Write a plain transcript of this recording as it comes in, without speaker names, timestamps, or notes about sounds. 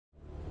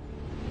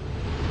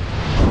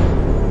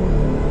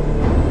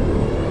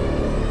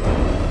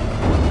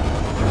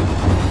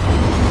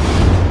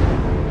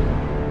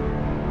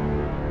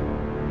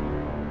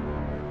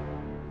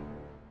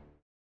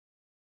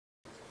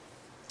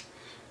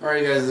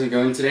Alright guys, how's it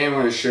going? Today I'm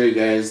going to show you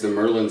guys the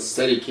Merlin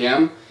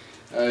Steadicam.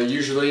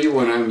 Usually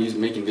when I'm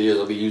making videos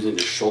I'll be using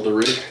the shoulder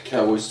rig,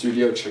 Cowboy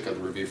Studio. Check out the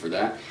review for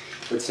that.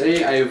 But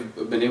today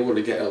I've been able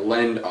to get a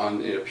lend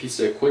on a piece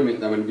of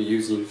equipment that I'm going to be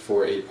using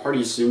for a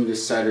party soon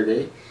this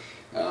Saturday.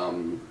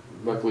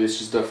 Luckily it's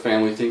just a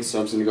family thing, so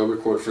I'm just going to go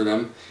record for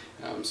them.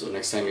 So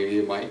next time maybe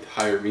they might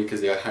hire me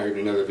because they hired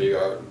another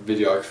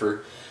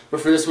videographer. But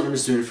for this one I'm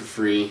just doing it for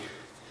free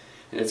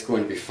and it's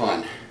going to be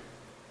fun.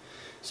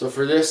 So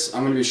for this,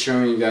 I'm going to be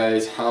showing you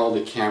guys how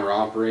the camera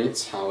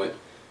operates, how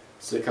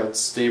how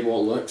stable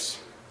it looks.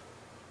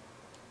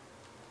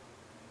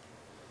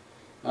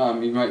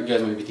 You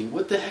guys might be thinking,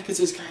 what the heck is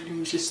this guy doing?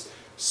 He's just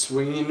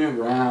swinging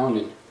around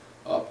and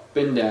up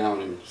and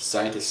down and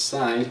side to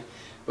side.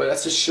 But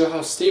that's to show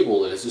how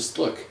stable it is. Just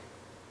look.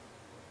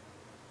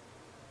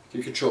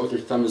 You can control it with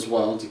your thumb as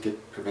well to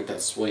prevent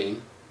that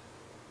swaying.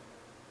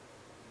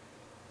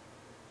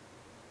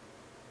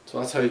 So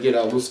that's how you get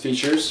all those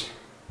features.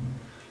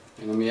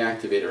 And let me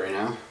activate it right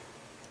now.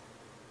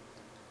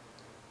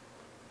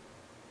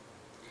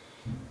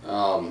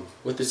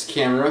 With this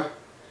camera,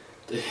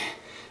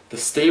 the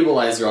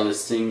stabilizer on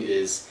this thing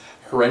is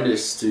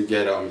horrendous to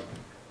get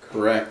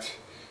correct.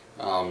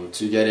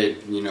 To get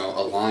it,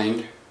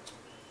 aligned,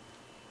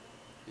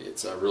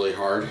 it's really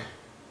hard.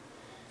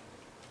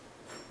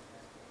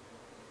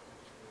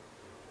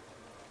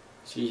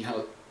 See how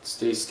it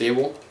stays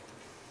stable?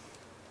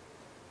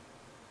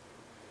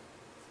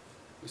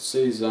 It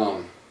says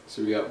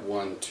so we got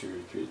 1,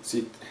 2, 3.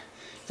 See,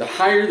 the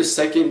higher the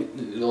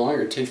second, the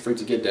longer it takes for it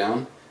to get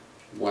down.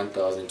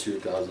 1,000,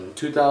 2,000.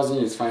 2,000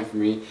 is fine for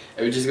me.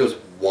 If it just goes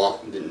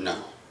womp, then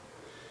no.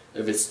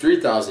 If it's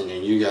 3,000,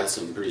 then you got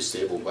something pretty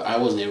stable. But I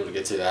wasn't able to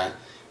get to that.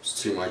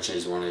 It's too much. I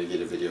just wanted to get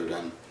a video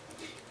done.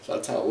 So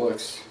that's how it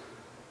looks.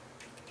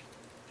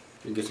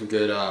 You get some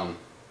good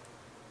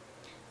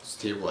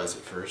stabilize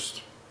it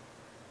first.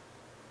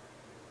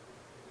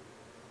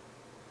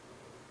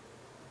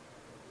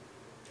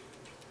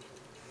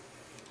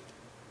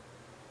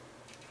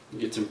 You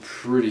get some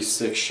pretty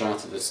sick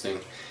shots of this thing,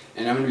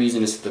 and I'm going to be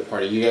using this at the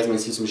party. You guys might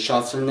see some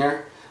shots from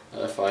there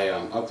if I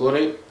upload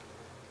it,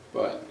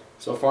 but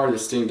so far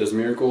this thing does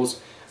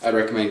miracles. I'd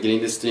recommend getting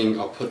this thing.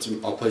 I'll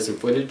play some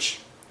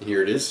footage, and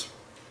here it is.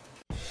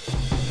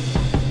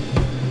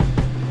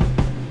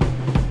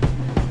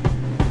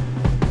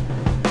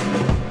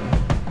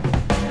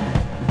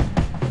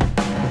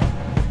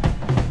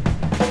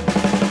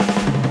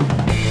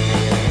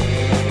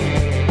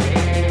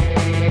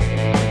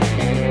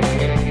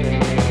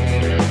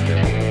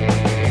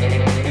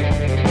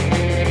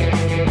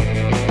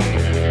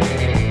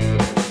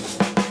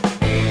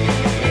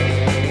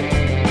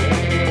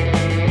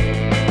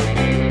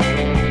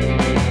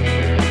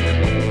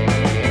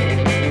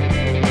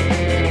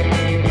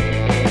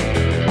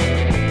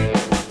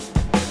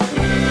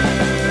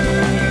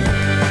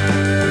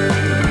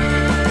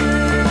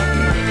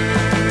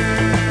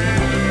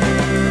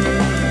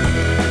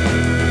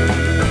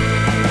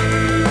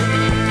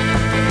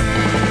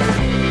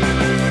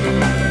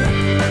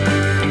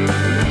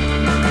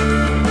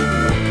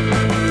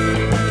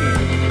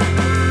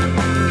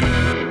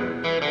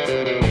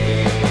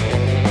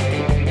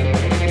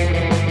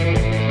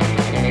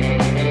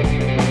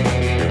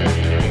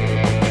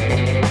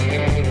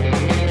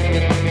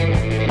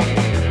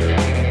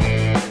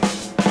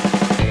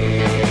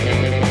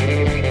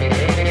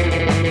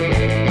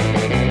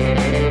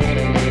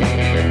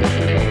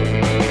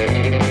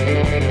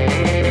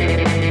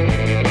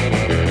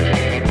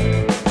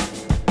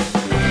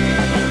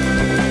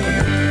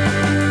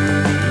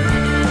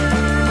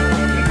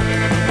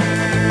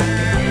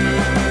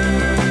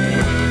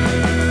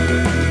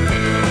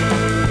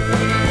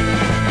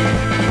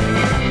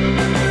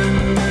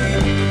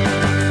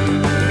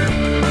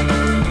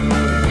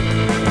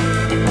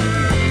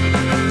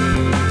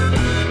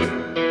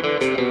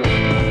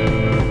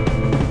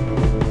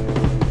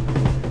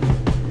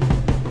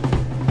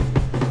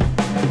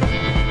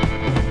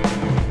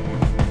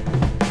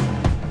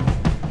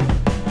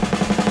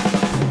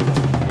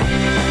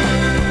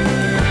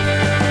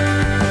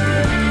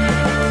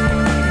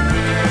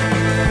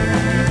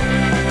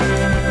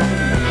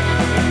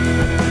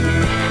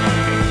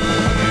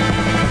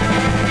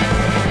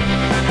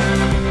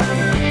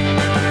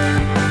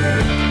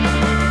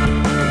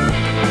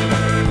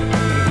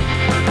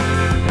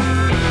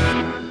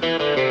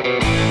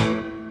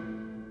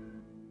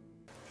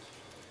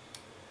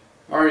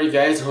 Alright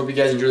guys, I hope you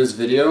guys enjoyed this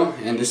video,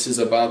 and this is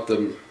about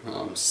the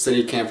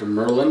Steadicam from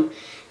Merlin.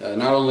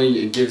 Not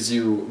only it gives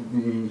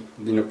you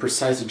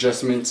precise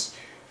adjustments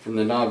from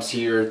the knobs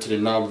here to the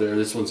knob there.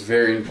 This one's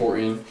very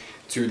important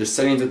to the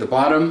settings at the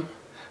bottom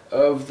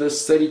of the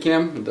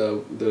Steadicam,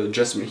 the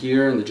adjustment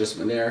here and the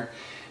adjustment there,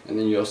 and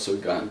then you also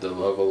got the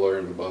leveler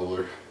and the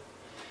bubbler,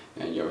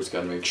 and you always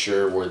got to make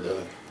sure where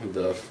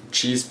the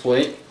cheese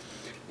plate,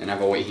 and I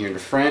have a weight here in the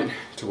front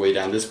to weigh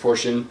down this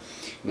portion.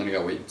 And then I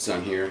got weights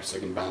down here so I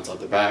can bounce out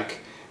the back.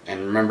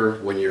 And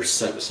remember, when you're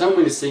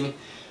assembling this thing,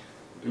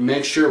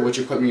 make sure which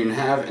equipment you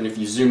have, and if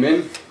you zoom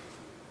in,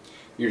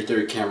 you're going to throw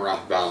your camera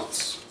off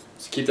balance.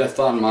 So keep that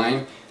thought in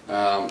mind.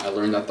 I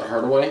learned that the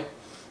hard way.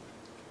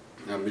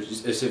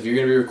 If you're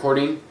going to be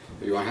recording,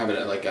 if you want to have it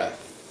at like a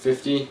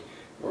 50,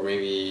 or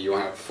maybe you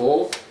want to have it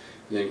full,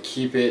 then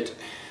keep it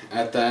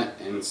at that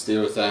and stay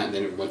with that. And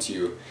then once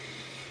you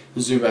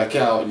zoom back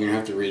out, you're going to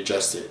have to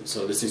readjust it.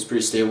 So this thing's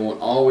pretty stable.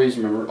 And always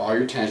remember all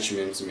your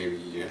attachments. Maybe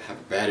you have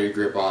a battery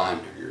grip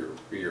on,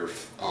 your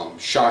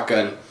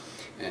shotgun,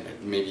 and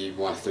maybe you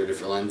want a third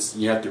different lens.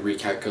 You have to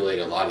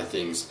recalculate a lot of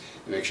things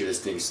and make sure this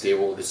thing's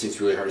stable. This thing's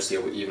really hard to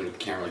stable even with a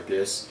camera like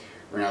this.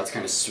 Right now it's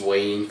kind of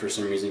swaying for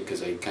some reason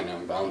because I kind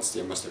of unbalanced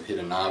it. I must have hit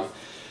a knob.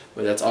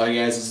 But that's all, you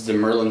guys. This is the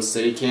Merlin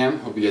Steadicam.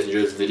 Hope you guys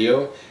enjoyed this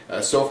video.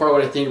 So far,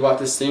 what I think about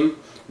this thing,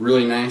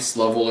 really nice,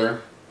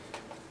 leveler.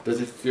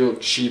 Doesn't feel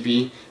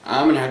cheapy.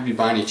 I'm going to have to be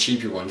buying a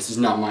cheaper one. This is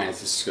not mine.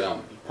 This is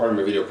part of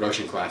my video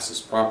production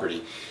class's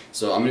property.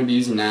 So I'm going to be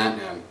using that.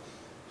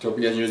 Hope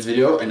you guys enjoyed this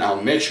video, and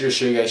I'll make sure to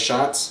show you guys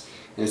shots.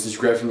 And this is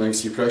Greg from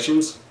Legacy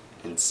Productions,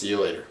 and see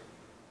you later.